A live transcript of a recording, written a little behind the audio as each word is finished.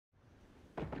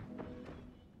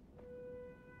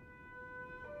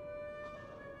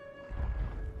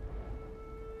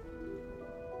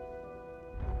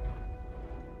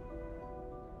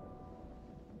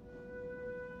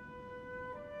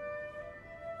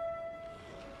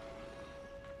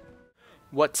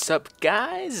What's up,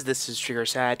 guys? This is Trigger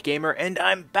Sad Gamer, and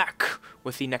I'm back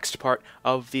with the next part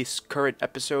of this current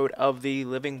episode of the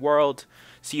Living World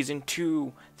Season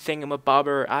 2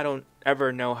 thingamabobber. I don't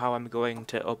ever know how I'm going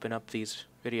to open up these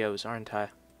videos, aren't I?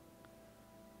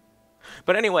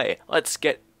 But anyway, let's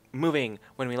get moving.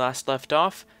 When we last left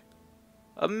off,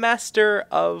 a master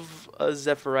of a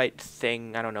Zephyrite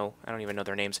thing, I don't even know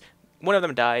their names. One of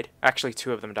them died, actually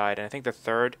two of them died, and I think the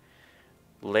third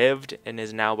lived and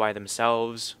is now by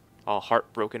themselves, all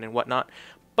heartbroken and whatnot.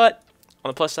 But on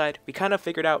the plus side, we kind of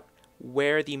figured out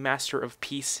where the Master of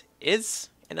Peace is,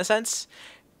 in a sense.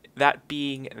 That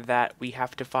being that we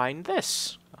have to find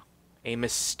this, a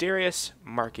mysterious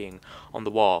marking on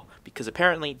the wall, because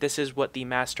apparently this is what the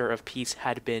Master of Peace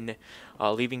had been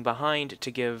leaving behind to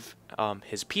give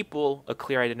his people a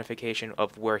clear identification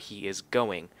of where he is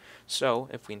going. So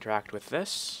if we interact with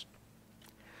this,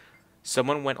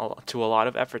 someone went to a lot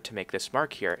of effort to make this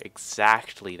mark here.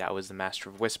 Exactly, that was the Master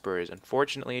of Whispers.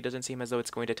 Unfortunately, it doesn't seem as though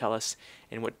it's going to tell us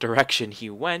in what direction he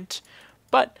went,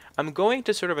 but I'm going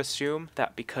to sort of assume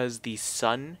that because the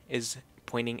sun is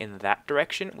pointing in that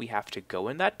direction, we have to go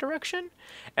in that direction,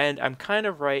 and I'm kind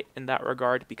of right in that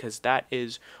regard because that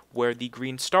is where the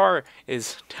green star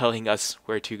is telling us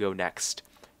where to go next.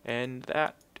 And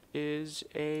that is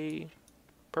a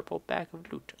purple bag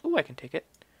of loot. Oh, I can take it.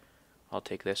 I'll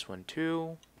take this one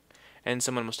too. And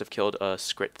someone must have killed a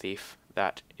Scrit Thief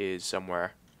that is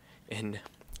somewhere in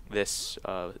this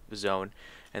zone.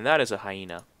 And that is a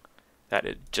hyena. That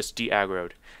it just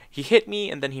de-aggroed. He hit me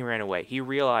and then he ran away. He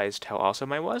realized how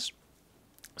awesome I was,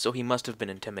 so he must have been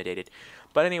intimidated.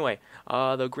 But anyway,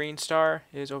 the green star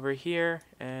is over here,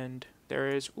 and there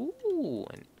is, ooh,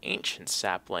 an ancient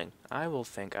sapling. I will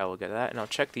think I will get that, and I'll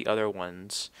check the other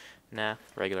ones. Nah,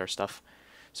 regular stuff.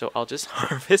 So I'll just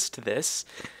harvest this,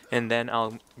 and then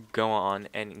I'll go on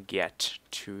and get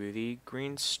to the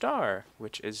green star,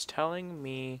 which is telling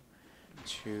me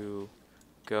to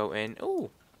go in. Ooh,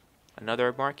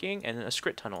 another marking and a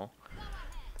Scrit tunnel.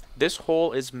 This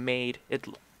hole is made.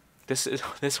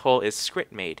 This hole is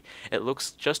Scrit made. It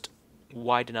looks just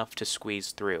wide enough to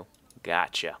squeeze through.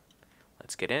 Gotcha.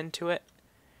 Let's get into it,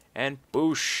 and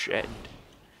boosh it.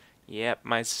 Yep,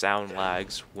 my sound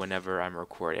lags whenever I'm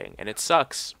recording, and it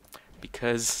sucks,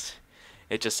 because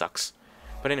it just sucks.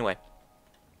 But anyway,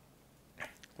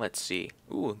 let's see.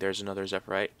 Ooh, there's another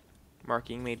Zephyrite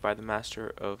marking made by the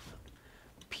Master of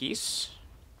Peace,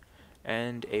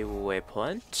 and a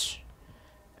waypoint,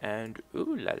 and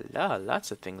ooh la la, lots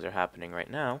of things are happening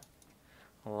right now.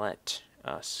 Let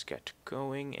us get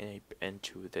going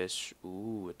into this.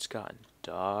 Ooh, it's gotten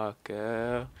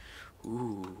darker.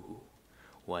 Ooh.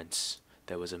 Once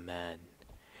there was a man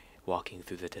walking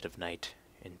through the dead of night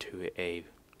into a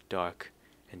dark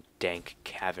and dank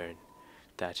cavern.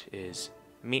 That is,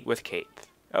 meet with Kaith.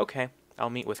 Okay, I'll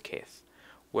meet with Kaith.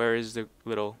 Where is the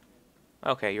little...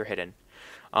 Okay, you're hidden.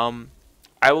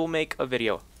 I will make a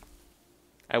video.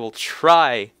 I will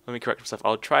try... Let me correct myself.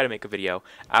 I'll try to make a video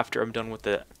after I'm done with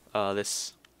the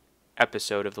this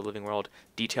episode of the Living World,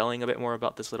 detailing a bit more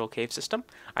about this little cave system.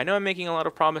 I know I'm making a lot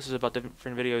of promises about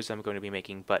different videos I'm going to be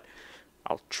making, but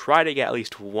I'll try to get at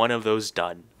least one of those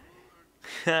done.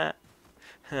 So,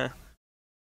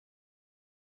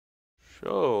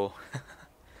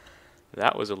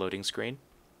 that was a loading screen.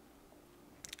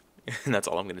 And that's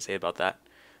all I'm going to say about that.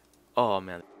 Oh,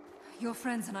 man. Your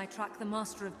friends and I tracked the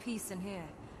Master of Peace in here,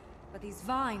 but these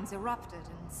vines erupted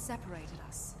and separated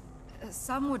us.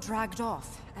 Some were dragged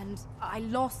off, and I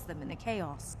lost them in the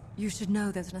chaos. You should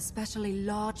know there's an especially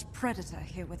large predator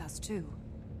here with us, too.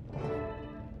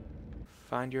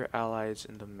 Find your allies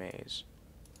in the maze.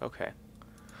 Okay.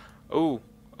 Oh,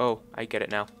 I get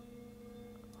it now.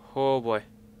 Oh, boy.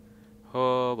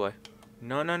 Oh, boy.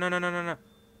 No.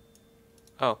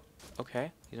 Oh,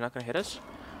 okay. He's not gonna hit us?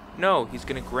 No, he's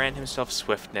gonna grant himself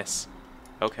swiftness.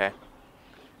 Okay.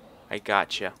 I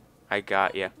gotcha. I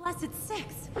got ya. Blessed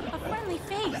Six, a friendly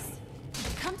face.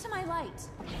 Come to my light.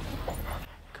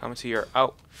 Come to your...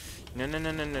 Oh.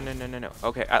 No.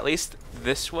 Okay, at least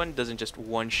this one doesn't just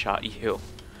one-shot you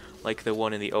like the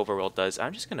one in the overworld does.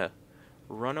 I'm just gonna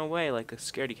run away like a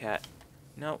scaredy cat.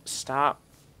 No, stop.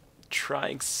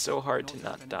 Trying so hard to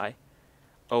not die.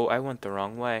 Oh, I went the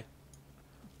wrong way.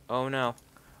 Oh, no.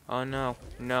 Oh, no.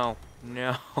 No.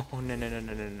 No.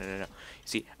 No.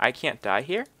 See, I can't die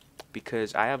here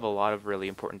because I have a lot of really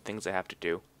important things I have to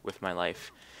do with my life,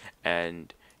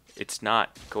 and it's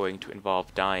not going to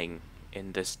involve dying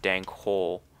in this dank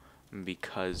hole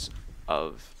because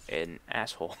of an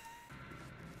asshole.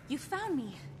 You found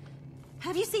me.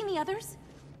 Have you seen the others?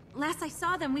 Last I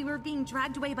saw them, we were being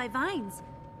dragged away by vines.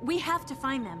 We have to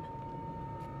find them.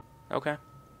 Okay.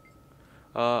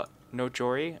 No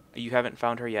Jory? You haven't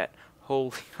found her yet.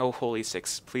 Holy, oh, holy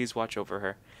six. Please watch over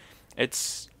her.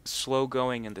 It's slow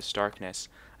going in this darkness.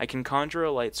 I can conjure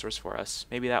a light source for us.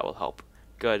 Maybe that will help.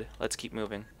 Good. Let's keep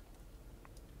moving.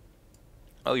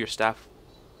 Oh, your staff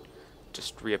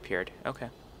just reappeared. Okay.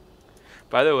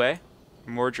 By the way,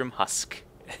 Mordrum Husk.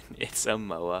 It's a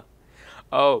Moa.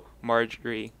 Oh,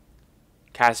 Marjorie.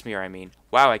 Casimir, I mean.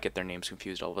 Wow, I get their names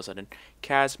confused all of a sudden.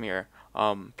 Casimir,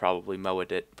 probably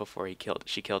mowed it before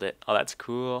she killed it. Oh, that's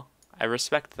cool. I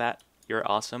respect that. You're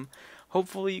awesome.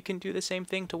 Hopefully you can do the same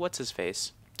thing to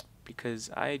what's-his-face. Because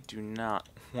I do not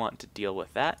want to deal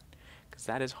with that. Because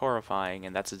that is horrifying,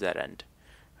 and that's a dead end.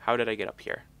 How did I get up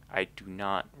here? I do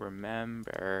not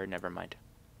remember. Never mind.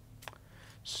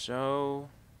 So,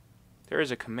 there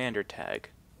is a commander tag.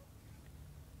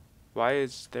 Why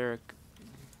is there a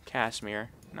Casimir?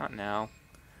 Not now.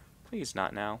 Please,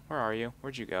 not now. Where are you?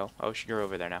 Where'd you go? Oh, you're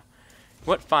over there now.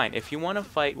 What? Fine. If you want to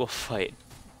fight, we'll fight.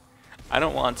 I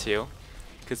don't want to,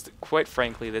 because quite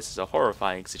frankly, this is a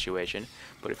horrifying situation.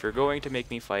 But if you're going to make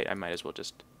me fight, I might as well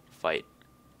just fight.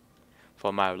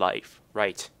 For my life.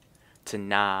 Right. To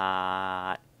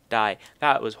not die.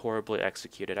 That was horribly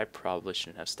executed. I probably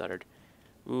shouldn't have stuttered.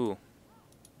 Ooh.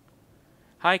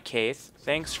 Hi, Kaith.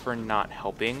 Thanks for not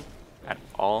helping at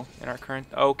all in our current...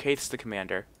 Oh, Kaith's the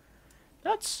commander.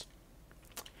 That's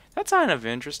kind of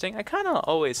interesting. I kind of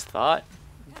always thought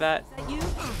that... Is that you?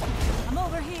 I'm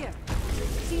over here.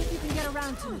 See if you can get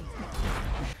around to me.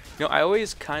 You know, I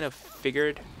always kind of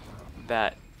figured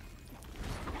that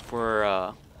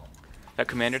for that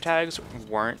commander tags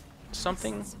weren't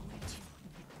something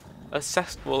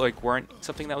accessible, like weren't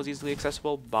something that was easily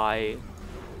accessible by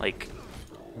like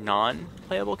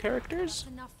non-playable characters.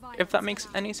 If that makes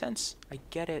any sense. I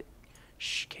get it.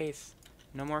 Shh, Kaith.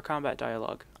 No more combat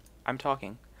dialogue. I'm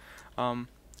talking.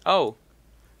 Oh.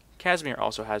 Casimir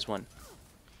also has one.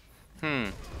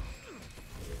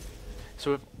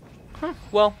 So if...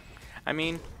 well, I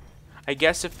mean, I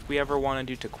guess if we ever want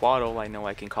to do Tequaddle, I know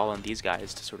I can call on these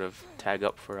guys to sort of tag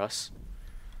up for us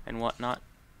and whatnot.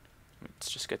 Let's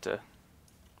just get to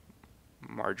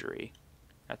Marjorie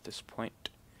at this point.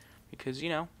 Because, you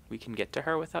know, we can get to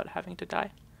her without having to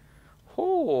die.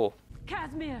 Oh!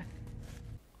 Casimir!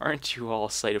 Aren't you all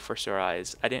slated for sore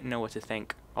eyes? I didn't know what to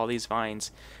think. All these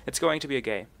vines. It's going to be a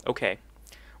gay. Okay.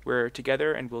 We're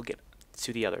together and we'll get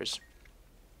to the others.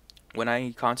 When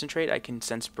I concentrate, I can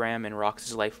sense Bram and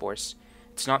Rox's life force.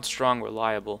 It's not strong or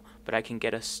reliable, but I can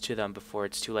get us to them before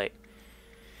it's too late.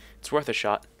 It's worth a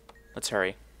shot. Let's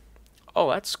hurry. Oh,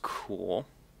 that's cool.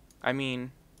 I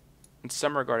mean, in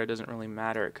some regard, it doesn't really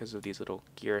matter because of these little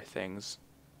gear things.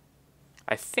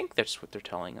 I think that's what they're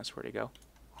telling us where to go.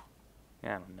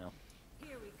 Yeah, I don't know.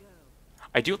 Here we go.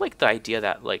 I do like the idea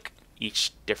that, like,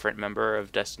 each different member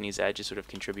of Destiny's Edge is sort of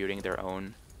contributing their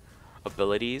own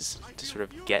abilities to sort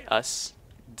of get us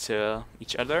to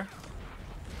each other.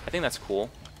 I think that's cool.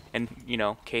 And, you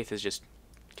know, Kaith is just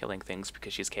killing things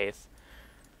because she's Kaith.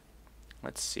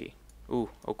 Let's see. Ooh,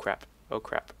 oh crap. Oh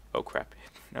crap. Oh crap.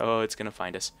 Oh, it's gonna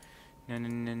find us. No, no,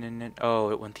 no, no, no. Oh,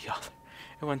 it went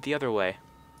the other way.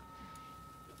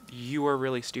 You are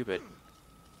really stupid.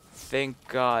 Thank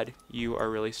God you are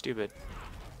really stupid.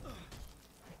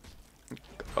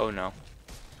 Oh no.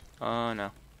 Oh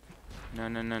no. No,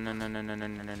 no, no, no, no, no, no, no,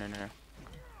 no, no, no, no.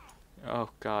 Oh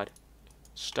God.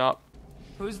 Stop.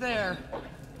 Who's there?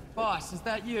 Boss, is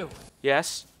that you?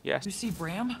 Yes? Yes. You see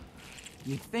Bram?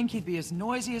 You'd think he'd be as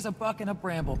noisy as a buck in a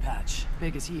bramble patch,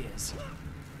 big as he is.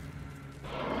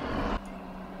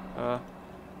 I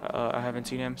haven't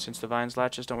seen him since the vines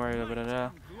latches. Don't worry.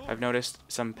 I've noticed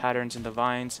some patterns in the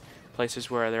vines,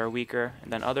 places where they're weaker,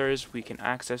 and then others we can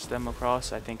access them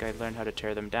across. I think I learned how to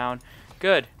tear them down.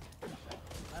 Good.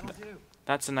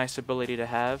 That's a nice ability to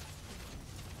have.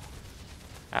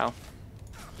 Ow.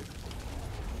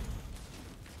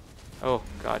 Oh,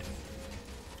 God.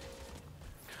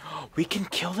 We can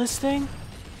kill this thing?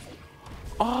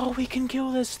 Oh, we can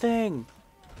kill this thing!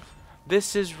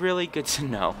 This is really good to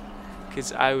know,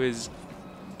 because I was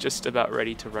just about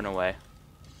ready to run away.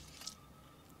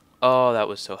 Oh, that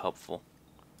was so helpful.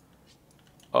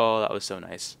 Oh, that was so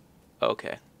nice.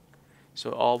 Okay.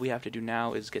 So all we have to do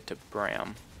now is get to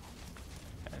Bram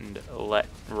and let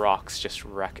Rox just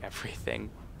wreck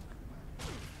everything.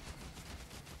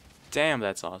 Damn,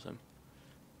 that's awesome.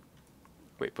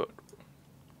 Wait, but...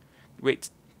 Wait.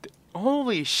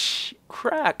 Holy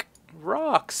crack!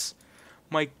 Rox!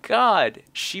 My God!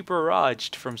 She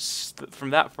barraged from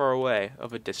that far away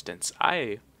of a distance.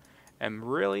 I am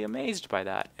really amazed by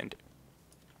that. And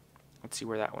let's see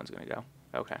where that one's gonna go.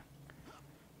 Okay.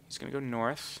 He's gonna go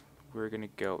north. We're gonna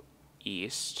go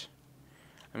east.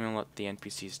 I'm gonna let the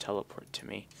NPCs teleport to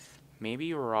me. Maybe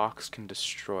Rox can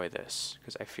destroy this,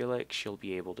 because I feel like she'll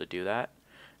be able to do that,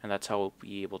 and that's how we'll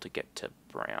be able to get to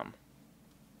Bram.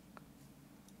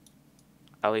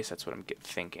 At least that's what I'm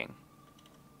thinking.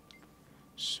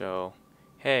 So,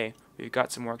 hey, we've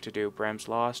got some work to do. Bram's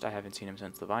lost. I haven't seen him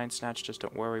since the vine snatch. Just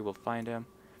don't worry, we'll find him.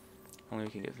 Only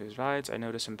we can get through his vines. I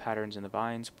notice some patterns in the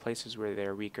vines, places where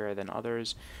they're weaker than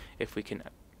others. If we can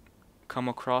come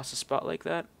across a spot like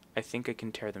that, I think I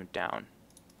can tear them down.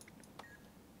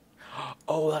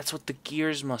 Oh, that's what the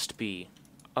gears must be.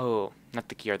 Oh, not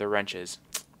the gear, the wrenches.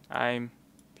 I'm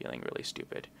feeling really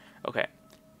stupid. Okay,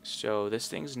 so this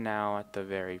thing's now at the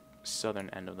very southern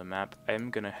end of the map. I'm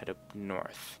gonna head up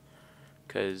north.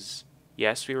 Because,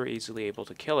 yes, we were easily able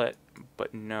to kill it,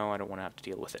 but no, I don't want to have to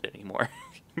deal with it anymore.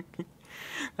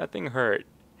 That thing hurt,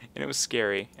 and it was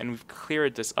scary, and we've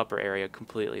cleared this upper area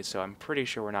completely, so I'm pretty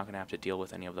sure we're not going to have to deal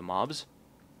with any of the mobs.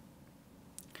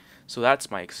 So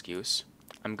that's my excuse.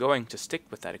 I'm going to stick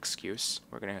with that excuse.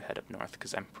 We're going to head up north,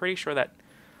 because I'm pretty sure that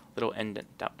little end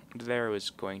down there was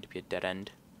going to be a dead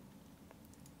end.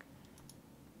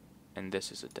 And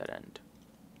this is a dead end.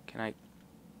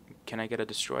 Can I get a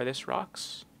destroy this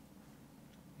rocks?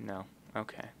 No.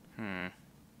 Okay.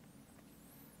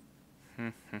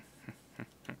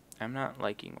 I'm not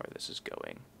liking where this is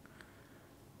going.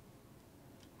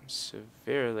 I'm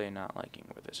severely not liking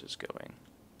where this is going.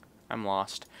 I'm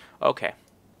lost. Okay.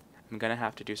 I'm gonna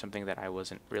have to do something that I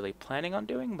wasn't really planning on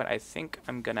doing, but I think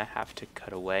I'm gonna have to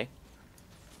cut away.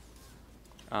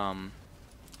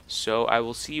 So I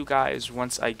will see you guys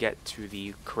once I get to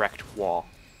the correct wall.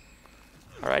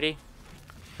 Alrighty?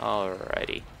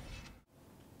 Alrighty.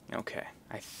 Okay.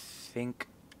 I think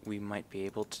we might be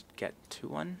able to get to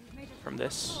one from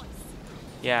this.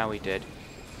 Yeah, we did.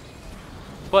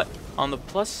 But on the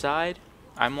plus side,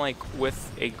 I'm like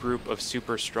with a group of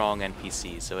super strong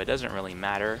NPCs, so it doesn't really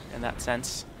matter in that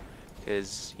sense,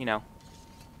 because, you know,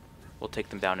 we'll take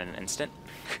them down in an instant.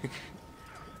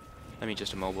 Let me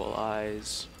just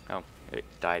immobilize. Oh, it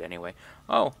died anyway.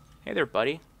 Oh, hey there,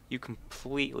 buddy. You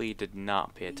completely did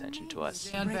not pay attention to us.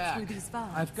 Stand back.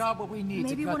 I've got what we need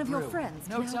Maybe to cut one of your through. friends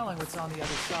No can help telling what's on the other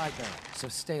side, though, so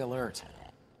stay alert.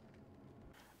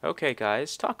 Okay,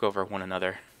 guys, talk over one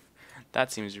another.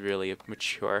 That seems really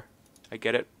mature. I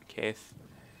get it, Keith.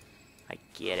 I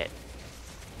get it.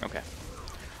 Okay.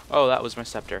 Oh, that was my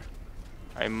scepter.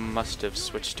 I must have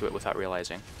switched to it without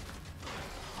realizing.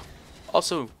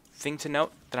 Also, thing to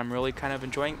note that I'm really kind of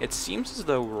enjoying, it seems as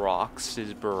though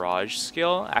Rox's barrage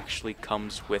skill actually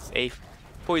comes with a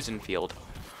poison field,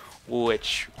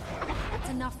 which... That's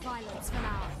enough violence for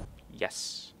now.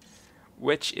 Yes.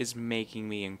 Which is making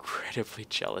me incredibly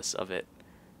jealous of it.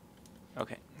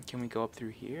 Okay, can we go up through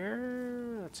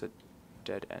here? That's a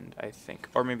dead end, I think.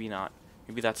 Or maybe not.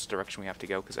 Maybe that's the direction we have to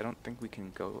go, because I don't think we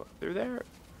can go through there.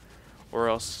 Or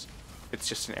else it's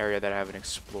just an area that I haven't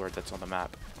explored that's on the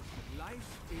map.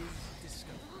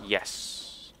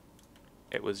 Yes.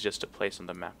 It was just a place on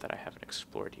the map that I haven't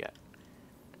explored yet.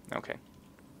 Okay.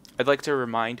 I'd like to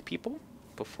remind people,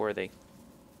 before they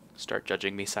start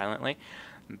judging me silently,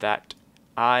 that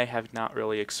I have not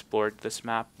really explored this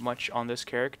map much on this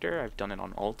character. I've done it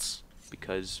on alts,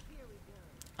 because,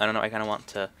 I don't know, I kind of want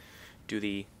to do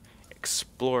the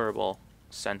explorable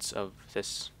sense of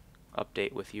this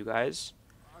update with you guys.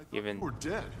 Even we're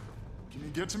dead. Can you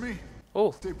get to me?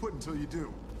 Oh. Stay put until you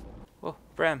do. Oh,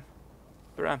 Bram.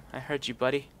 Bram, I heard you,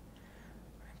 buddy.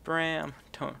 Bram.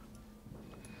 Don't.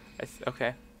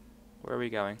 Okay. Where are we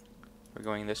going? We're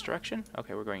going in this direction?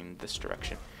 Okay, we're going in this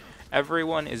direction.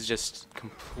 Everyone is just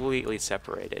completely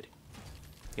separated.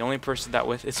 The only person that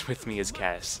is with me is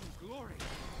Cass.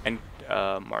 And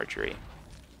Marjorie.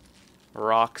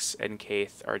 Rox and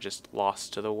Keith are just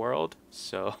lost to the world,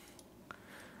 so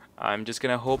I'm just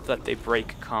gonna hope that they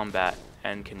break combat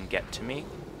and can get to me.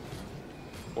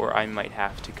 Or I might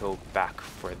have to go back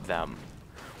for them,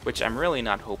 which I'm really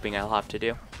not hoping I'll have to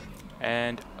do.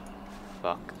 And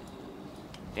fuck.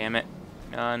 Damn it.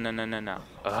 No.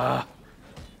 Ugh.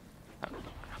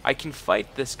 I can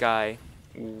fight this guy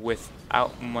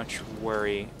without much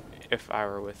worry if I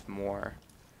were with more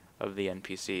of the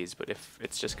NPCs, but if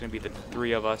it's just going to be the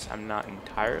three of us, I'm not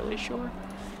entirely sure.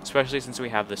 Especially since we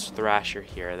have this Thrasher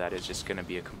here that is just going to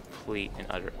be a complete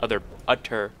and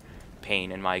utter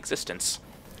pain in my existence.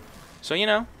 So, you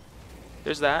know,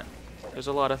 there's that. There's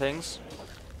a lot of things.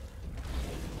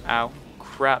 Ow.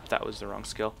 Crap, that was the wrong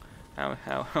skill. Ow,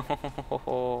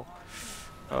 ow.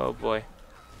 Oh boy.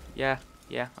 Yeah,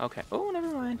 okay. Oh, never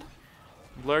mind.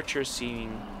 Lurcher's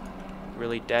seeming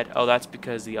really dead. Oh, that's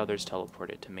because the others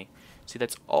teleported to me. See,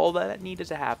 that's all that needed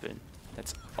to happen.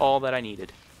 That's all that I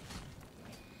needed.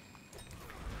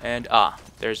 And,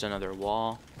 there's another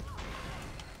wall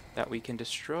that we can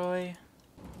destroy.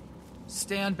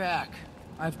 Stand back.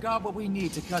 I've got what we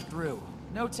need to cut through.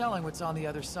 No telling what's on the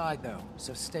other side, though,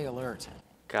 so stay alert.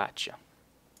 Gotcha.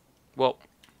 Well,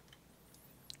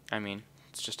 I mean,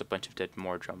 it's just a bunch of dead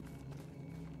Mordrum.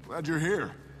 Glad you're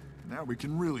here. Now we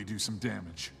can really do some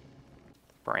damage.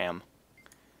 Bram.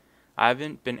 I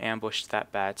haven't been ambushed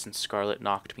that bad since Scarlet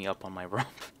knocked me up on my rump.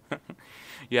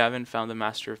 You haven't found the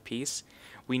Master of Peace?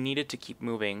 We needed to keep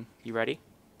moving. You ready?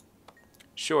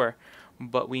 Sure,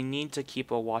 but we need to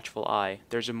keep a watchful eye.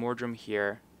 There's a Mordrum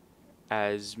here,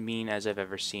 as mean as I've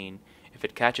ever seen. If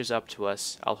it catches up to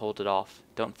us, I'll hold it off.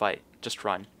 Don't fight, just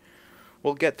run.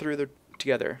 We'll get through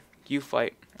together. You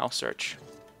fight, I'll search.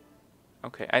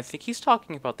 Okay, I think he's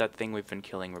talking about that thing we've been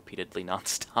killing repeatedly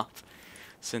nonstop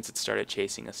since it started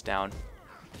chasing us down.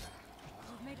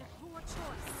 You've made a poor choice.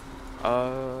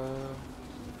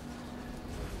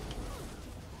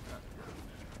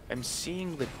 I'm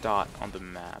seeing the dot on the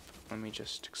map. Let me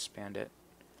just expand it.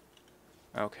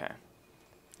 Okay.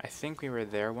 I think we were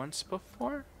there once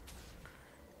before.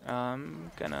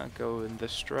 I'm gonna go in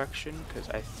this direction because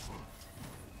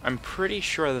I'm pretty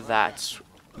sure that's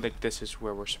like this is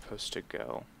where we're supposed to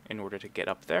go in order to get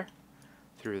up there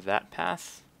through that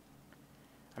path.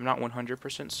 I'm not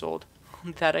 100% sold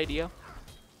on that idea.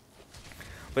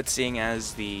 But seeing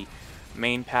as the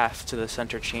main path to the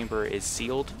center chamber is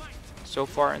sealed so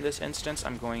far in this instance,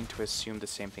 I'm going to assume the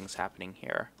same thing's happening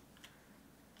here.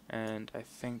 And I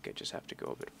think I just have to go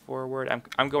a bit forward.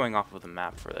 I'm going off of the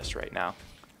map for this right now,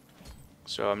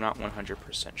 so I'm not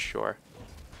 100% sure.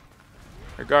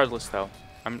 Regardless, though,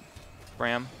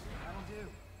 Bram.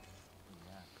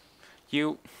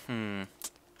 You,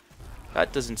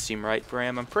 that doesn't seem right,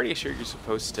 Bram. I'm pretty sure you're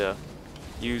supposed to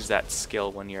use that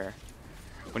skill when you're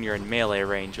in melee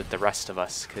range with the rest of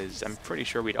us, because I'm pretty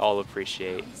sure we'd all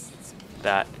appreciate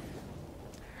that.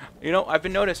 You know, I've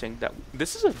been noticing that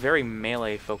this is a very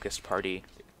melee-focused party.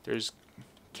 There's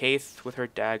Kaith with her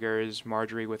daggers,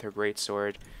 Marjorie with her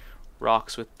greatsword,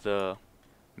 Rox with the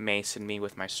mace, and me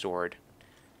with my sword.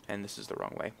 And this is the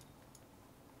wrong way.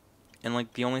 And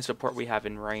like the only support we have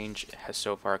in range has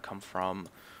so far come from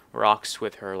Rox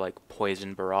with her like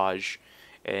poison barrage,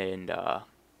 and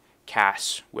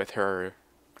Cass with her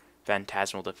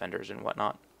phantasmal defenders and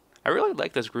whatnot. I really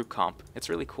like this group comp. It's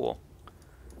really cool.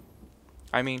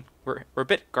 I mean, we're a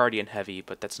bit Guardian heavy,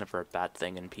 but that's never a bad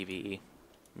thing in PvE.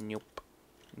 Nope.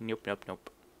 Nope, nope, nope.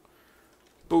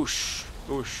 Boosh.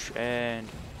 Boosh. And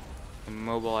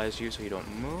immobilize you so you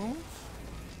don't move.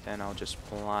 Then I'll just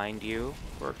blind you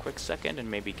for a quick second and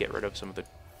maybe get rid of some of the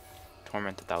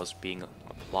torment that was being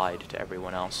applied to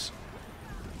everyone else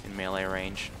in melee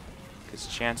range. Because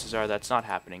chances are that's not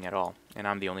happening at all. And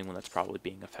I'm the only one that's probably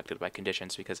being affected by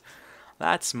conditions because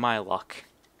that's my luck,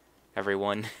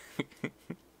 everyone.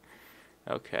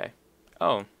 Okay.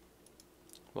 Oh.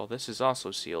 Well, this is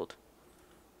also sealed.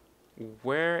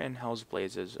 Where in Hell's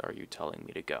Blazes are you telling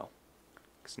me to go?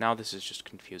 Because now this is just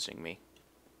confusing me.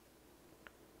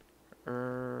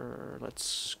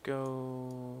 Let's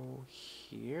go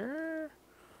here.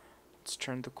 Let's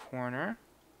turn the corner.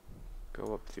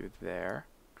 Go up through there.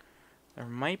 There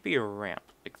might be a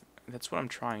ramp. Like, that's what I'm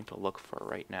trying to look for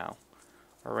right now.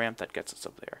 A ramp that gets us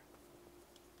up there.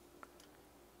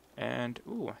 And,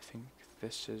 ooh, I think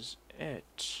this is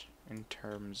it in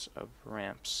terms of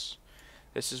ramps.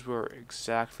 This is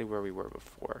exactly where we were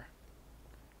before.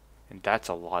 And that's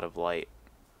a lot of light.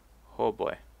 Oh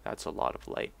boy, that's a lot of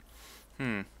light.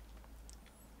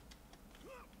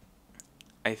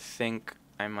 I think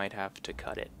I might have to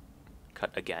cut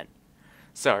again.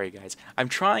 Sorry guys, I'm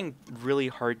trying really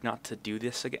hard not to do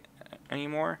this again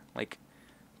anymore. Like,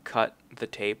 cut the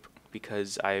tape,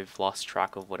 because I've lost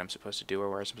track of what I'm supposed to do or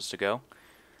where I'm supposed to go.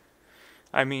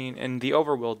 I mean, in the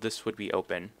overworld this would be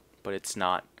open, but it's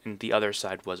not. And the other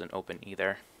side wasn't open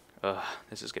either. Ugh,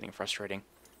 this is getting frustrating.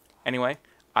 Anyway,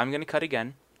 I'm gonna cut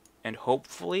again, and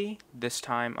hopefully this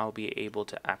time I'll be able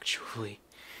to actually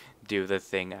do the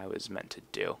thing I was meant to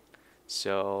do.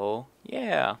 So,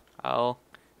 yeah, I'll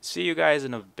see you guys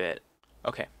in a bit.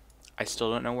 Okay, I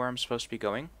still don't know where I'm supposed to be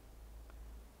going.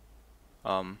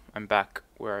 I'm back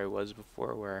where I was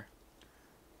before, where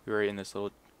we were in this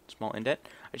little small indent.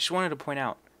 I just wanted to point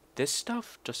out, this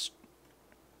stuff just,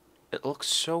 it looks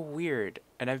so weird,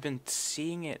 and I've been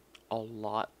seeing it a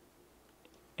lot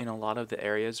in a lot of the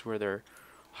areas where there are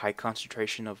high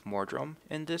concentration of Mordrum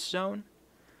in this zone,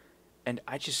 and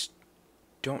I just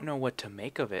don't know what to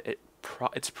make of it.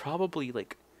 It's probably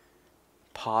like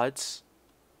pods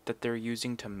that they're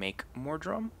using to make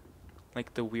Mordrum,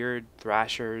 like the weird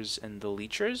thrashers and the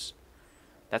leechers.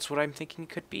 That's what I'm thinking it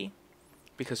could be,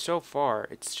 Because so far,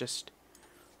 it's just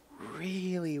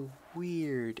really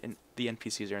weird, and the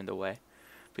NPCs are in the way.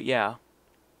 But yeah,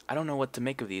 I don't know what to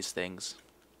make of these things.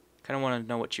 Kind of want to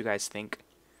know what you guys think.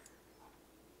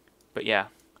 But yeah,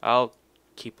 I'll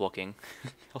keep looking.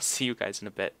 I'll see you guys in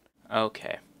a bit.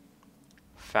 Okay.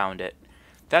 Found it.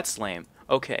 That's lame.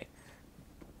 Okay.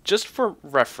 Just for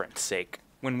reference sake,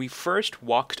 when we first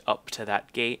walked up to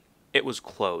that gate, it was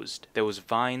closed. There was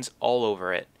vines all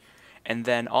over it. And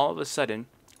then all of a sudden,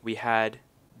 we had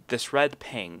this red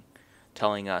ping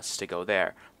telling us to go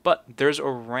there. But there's a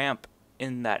ramp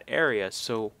in that area,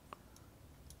 so,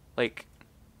 like,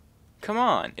 come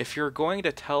on. If you're going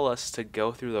to tell us to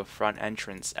go through the front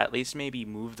entrance, at least maybe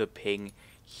move the ping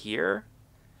here?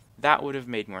 That would have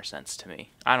made more sense to me.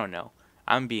 I don't know.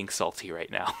 I'm being salty right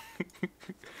now.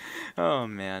 Oh,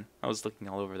 man. I was looking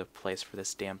all over the place for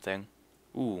this damn thing.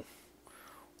 Ooh.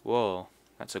 Whoa.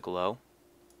 That's a glow.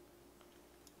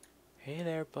 Hey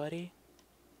there, buddy.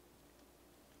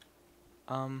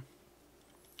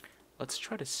 Let's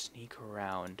try to sneak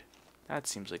around. That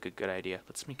seems like a good idea.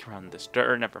 Let's sneak around this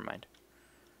door. Never mind.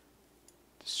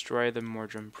 Destroy the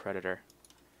Mordrum Predator.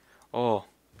 Oh,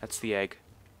 that's the egg.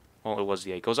 Well, it was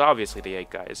the egg. It was obviously the egg,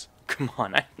 guys. Come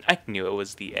on, I knew it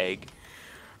was the egg.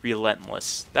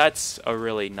 Relentless. That's a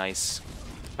really nice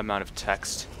amount of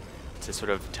text to sort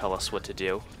of tell us what to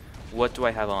do. What do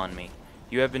I have on me?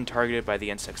 You have been targeted by the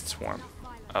insect swarm.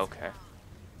 Okay.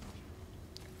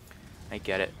 I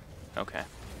get it. Okay.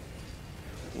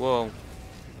 Whoa.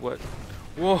 What?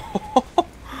 Whoa.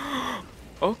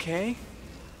 Okay.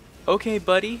 Okay,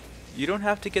 buddy. You don't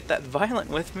have to get that violent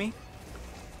with me.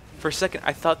 For a second,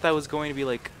 I thought that was going to be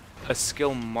like a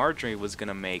skill Marjorie was going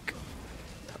to make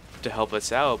to help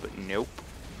us out, but nope.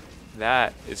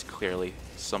 That is clearly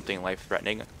something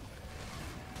life-threatening.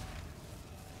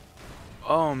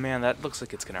 Oh man, that looks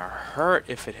like it's going to hurt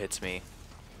if it hits me.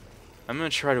 I'm going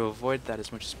to try to avoid that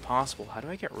as much as possible. How do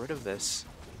I get rid of this?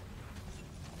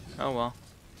 Oh well.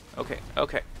 Okay,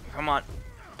 okay. Come on.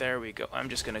 There we go. I'm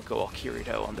just going to go all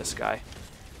Kirito on this guy.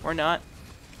 Or not.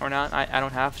 Or not. I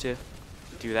don't have to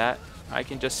do that. I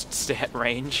can just stay at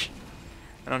range.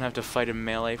 I don't have to fight a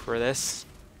melee for this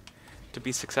to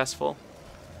be successful.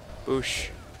 Boosh.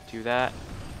 Do that.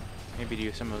 Maybe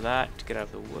do some of that to get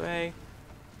out of the way.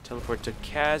 Teleport to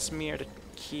Casimir to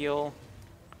heal.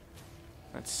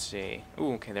 Let's see.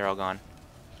 Ooh, okay, they're all gone.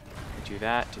 I do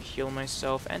that to heal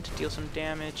myself and to deal some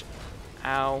damage.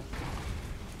 Ow.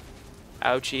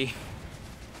 Ouchie.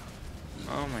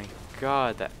 Oh my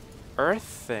god, that earth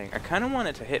thing. I kind of want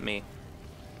it to hit me.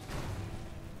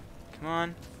 Come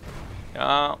on.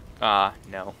 Oh,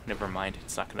 no. Never mind.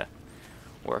 It's not gonna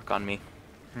work on me.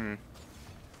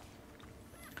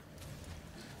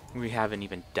 We haven't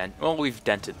even well, we've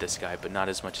dented this guy, but not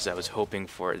as much as I was hoping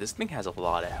for. This thing has a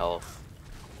lot of health.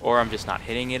 Or I'm just not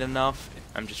hitting it enough.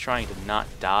 I'm just trying to not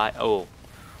die. Oh.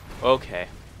 Okay.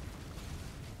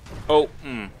 Oh,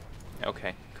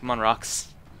 okay. Come on, Rox.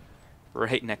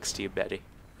 Right next to you, Betty.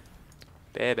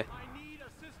 Baby.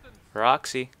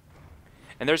 Roxy.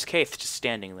 And there's Kaith just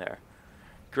standing there.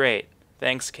 Great.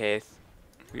 Thanks, Kaith.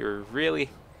 We were really,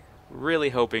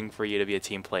 really hoping for you to be a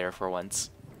team player for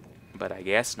once. But I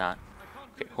guess not.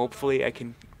 Okay, hopefully I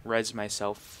can res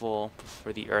myself full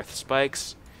before the earth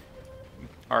spikes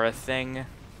are a thing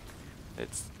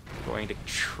that's going to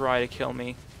try to kill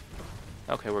me.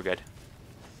 Okay, we're good.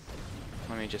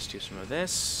 Let me just do some of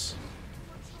this.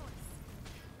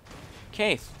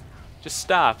 Kaith, just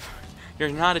stop. You're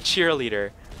not a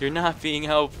cheerleader. You're not being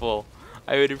helpful.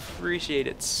 I would appreciate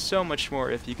it so much more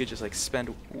if you could just like spend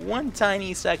one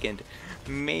tiny second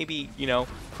maybe, you know,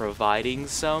 providing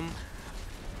some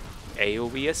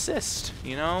AoE assist,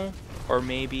 you know? Or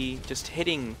maybe just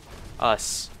hitting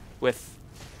us with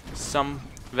some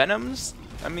venoms.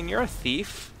 I mean, you're a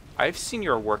thief. I've seen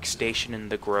your workstation in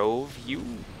the Grove. You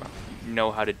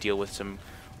know how to deal with some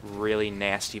really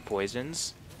nasty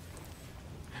poisons.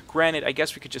 Granted, I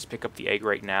guess we could just pick up the egg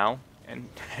right now and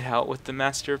head out with the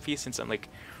masterpiece since I'm like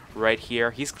right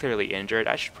here. He's clearly injured.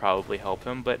 I should probably help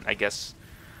him, but I guess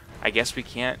we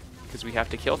can't because we have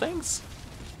to kill things.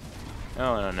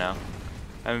 Oh no.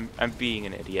 I'm being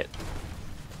an idiot.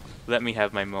 Let me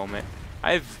have my moment.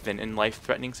 I've been in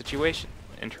life-threatening situation.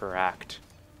 Interact.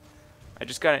 I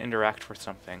just gotta interact for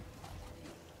something.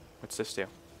 What's this do?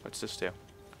 What's this do?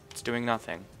 It's doing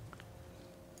nothing.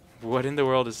 What in the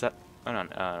world is that? I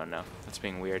don't know. That's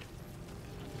being weird.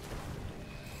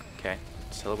 Okay,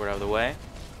 let's teleport out of the way.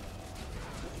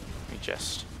 Let me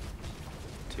just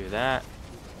do that.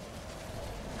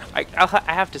 I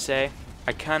have to say,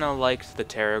 I kind of liked the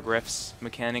Terragriff's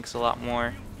mechanics a lot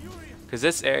more, because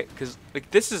this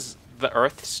is the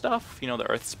earth stuff, you know, the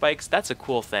earth spikes, that's a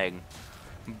cool thing.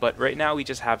 But right now we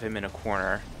just have him in a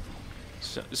corner.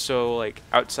 So like,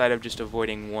 outside of just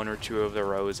avoiding one or two of the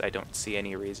rows, I don't see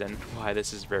any reason why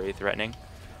this is very threatening.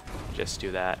 Just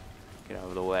do that. Get out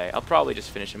of the way. I'll probably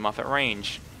just finish him off at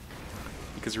range.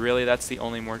 Because really, that's the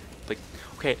only more, like,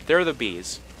 okay, there are the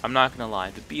bees. I'm not gonna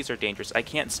lie, the bees are dangerous. I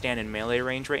can't stand in melee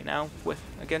range right now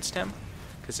against him.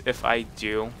 Because if I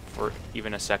do, for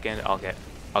even a second, I'll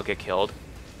get killed.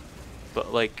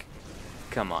 But like,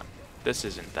 come on. This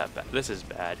isn't that bad. This is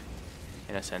bad.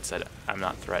 In a sense that I'm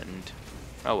not threatened.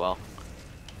 Oh well.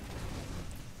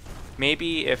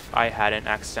 Maybe if I hadn't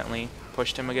accidentally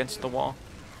pushed him against the wall,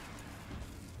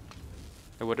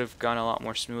 it would have gone a lot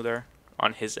more smoother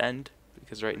on his end.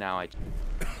 Because right now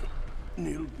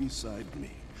Kneel beside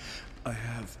me. I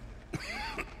have...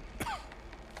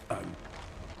 I'm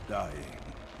dying.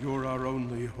 You're our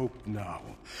only hope now.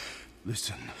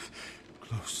 Listen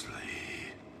closely.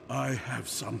 I have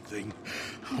something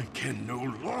I can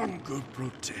no longer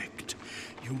protect.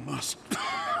 You must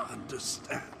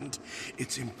understand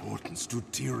its importance to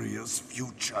Tyria's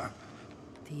future.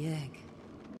 The egg.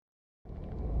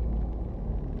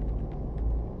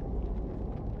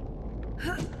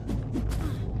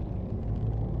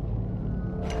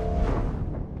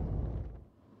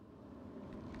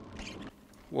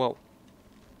 Whoa.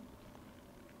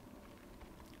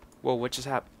 Whoa, what just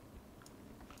happened?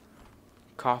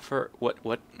 Coffer, what?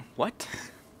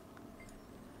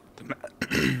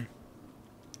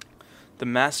 The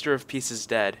Master of Peace is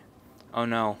dead. Oh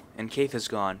no, and Kaith is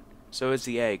gone. So is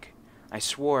the egg. I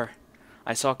swore.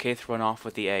 I saw Kaith run off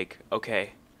with the egg.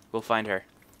 Okay, we'll find her.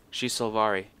 She's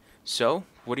Sylvari. So,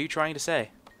 what are you trying to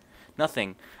say?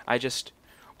 Nothing.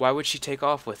 Why would she take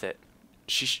off with it?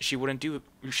 She wouldn't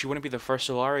be the first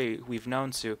Sylvari we've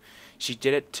known to. She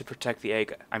did it to protect the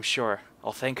egg, I'm sure.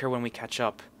 I'll thank her when we catch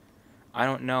up. I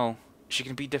don't know. She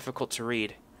can be difficult to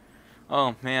read.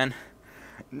 Oh man,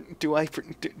 do I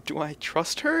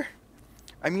trust her?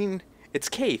 I mean, it's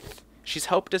Kaith. She's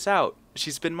helped us out.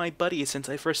 She's been my buddy since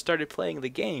I first started playing the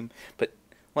game. But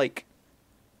like,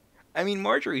 I mean,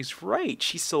 Marjorie's right.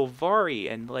 She's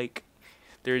Sylvari, and like,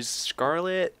 there's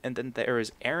Scarlet, and then there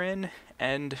is Aaron,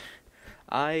 and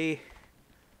I'm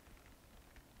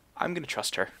gonna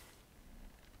trust her.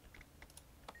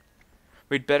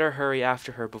 We'd better hurry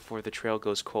after her before the trail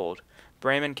goes cold.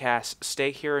 Bram and Cass,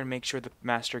 stay here and make sure the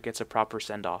Master gets a proper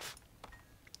send-off.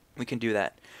 We can do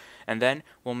that. And then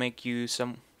we'll meet you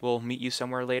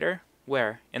somewhere later.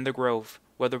 Where? In the Grove.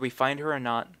 Whether we find her or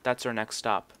not, that's our next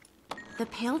stop. The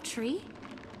Pale Tree?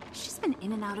 She's been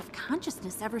in and out of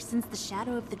consciousness ever since the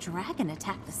shadow of the dragon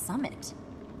attacked the summit.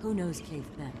 Who knows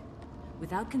Kaith better?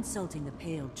 Without consulting the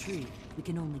Pale Tree, we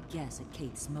can only guess at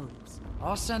Kaith's motives.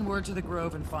 I'll send word to the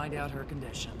Grove and find out her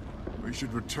condition. We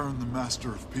should return the Master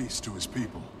of Peace to his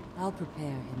people. I'll prepare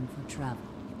him for travel.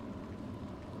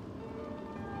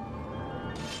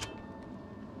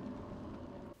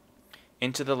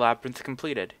 Into the labyrinth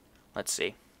completed. Let's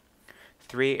see.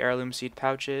 3 heirloom seed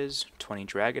pouches, 20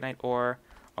 dragonite ore,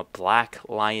 a black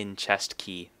lion chest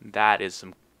key. That is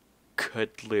some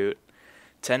good loot.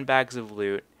 10 bags of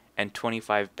loot, and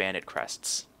 25 bandit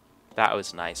crests. That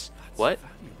was nice. What?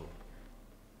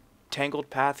 Tangled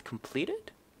path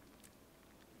completed?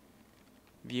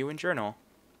 View and journal.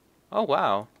 Oh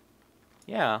wow.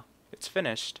 Yeah, it's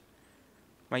finished.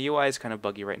 My UI is kind of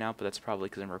buggy right now, but that's probably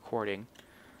because I'm recording.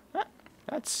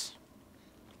 That's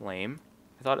lame.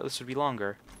 I thought this would be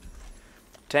longer.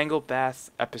 Tangled Path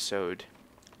episode.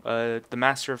 The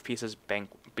Master of Peace's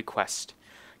bequest.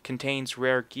 Contains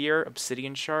rare gear,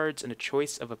 obsidian shards, and a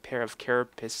choice of a pair of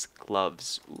carapace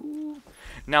gloves. Ooh.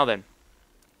 Now then,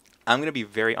 I'm going to be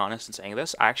very honest in saying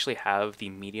this. I actually have the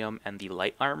medium and the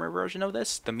light armor version of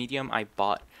this. The medium I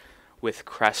bought with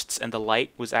crests, and the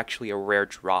light was actually a rare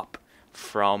drop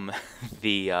from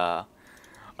the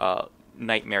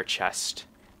nightmare chest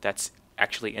that's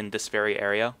actually in this very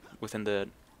area within the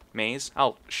maze.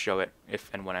 I'll show it if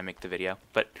and when I make the video.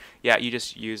 But yeah, you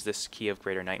just use this key of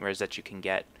greater nightmares that you can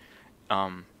get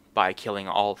by killing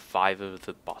all 5 of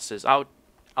the bosses. I'll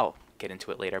get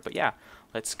into it later. But yeah,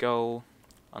 let's go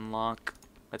unlock.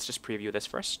 Let's just preview this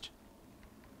first.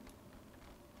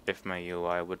 If my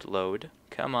UI would load.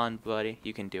 Come on, buddy.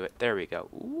 You can do it. There we go.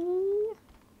 Ooh,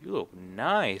 you look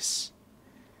nice.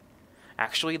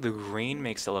 Actually, the green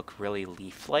makes it look really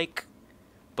leaf-like,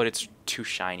 but it's too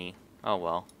shiny. Oh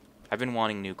well. I've been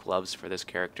wanting new gloves for this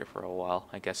character for a while.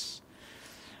 I guess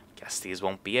these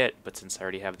won't be it, but since I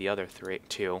already have the other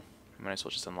 2, I might as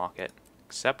well just unlock it.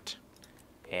 Accept.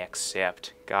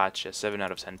 Gotcha. 7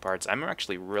 out of 10 parts. I'm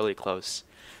actually really close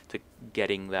to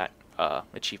getting that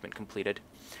achievement completed.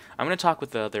 I'm going to talk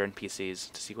with the other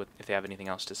NPCs to see if they have anything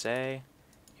else to say.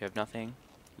 You have nothing?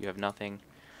 You have nothing?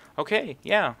 Okay,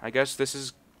 yeah, I guess this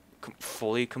is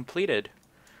fully completed.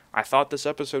 I thought this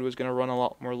episode was going to run a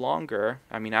lot more longer.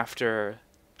 I mean, after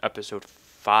episode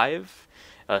 5,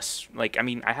 I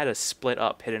had to split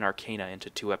up Hidden Arcana into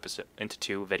two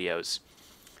videos.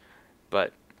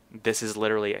 But this is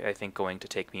literally, I think, going to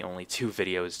take me only 2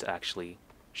 videos to actually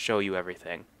show you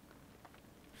everything.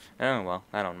 Oh, well,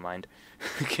 I don't mind.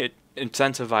 It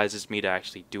incentivizes me to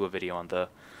actually do a video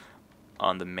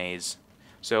on the maze.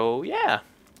 So, yeah.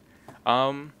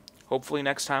 Hopefully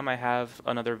next time I have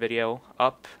another video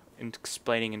up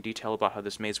explaining in detail about how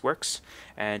this maze works,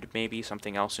 and maybe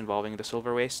something else involving the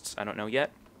Silver Wastes. I don't know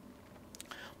yet.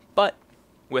 But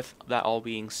with that all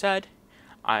being said,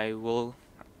 I will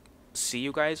see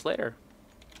you guys later.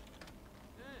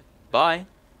 Bye.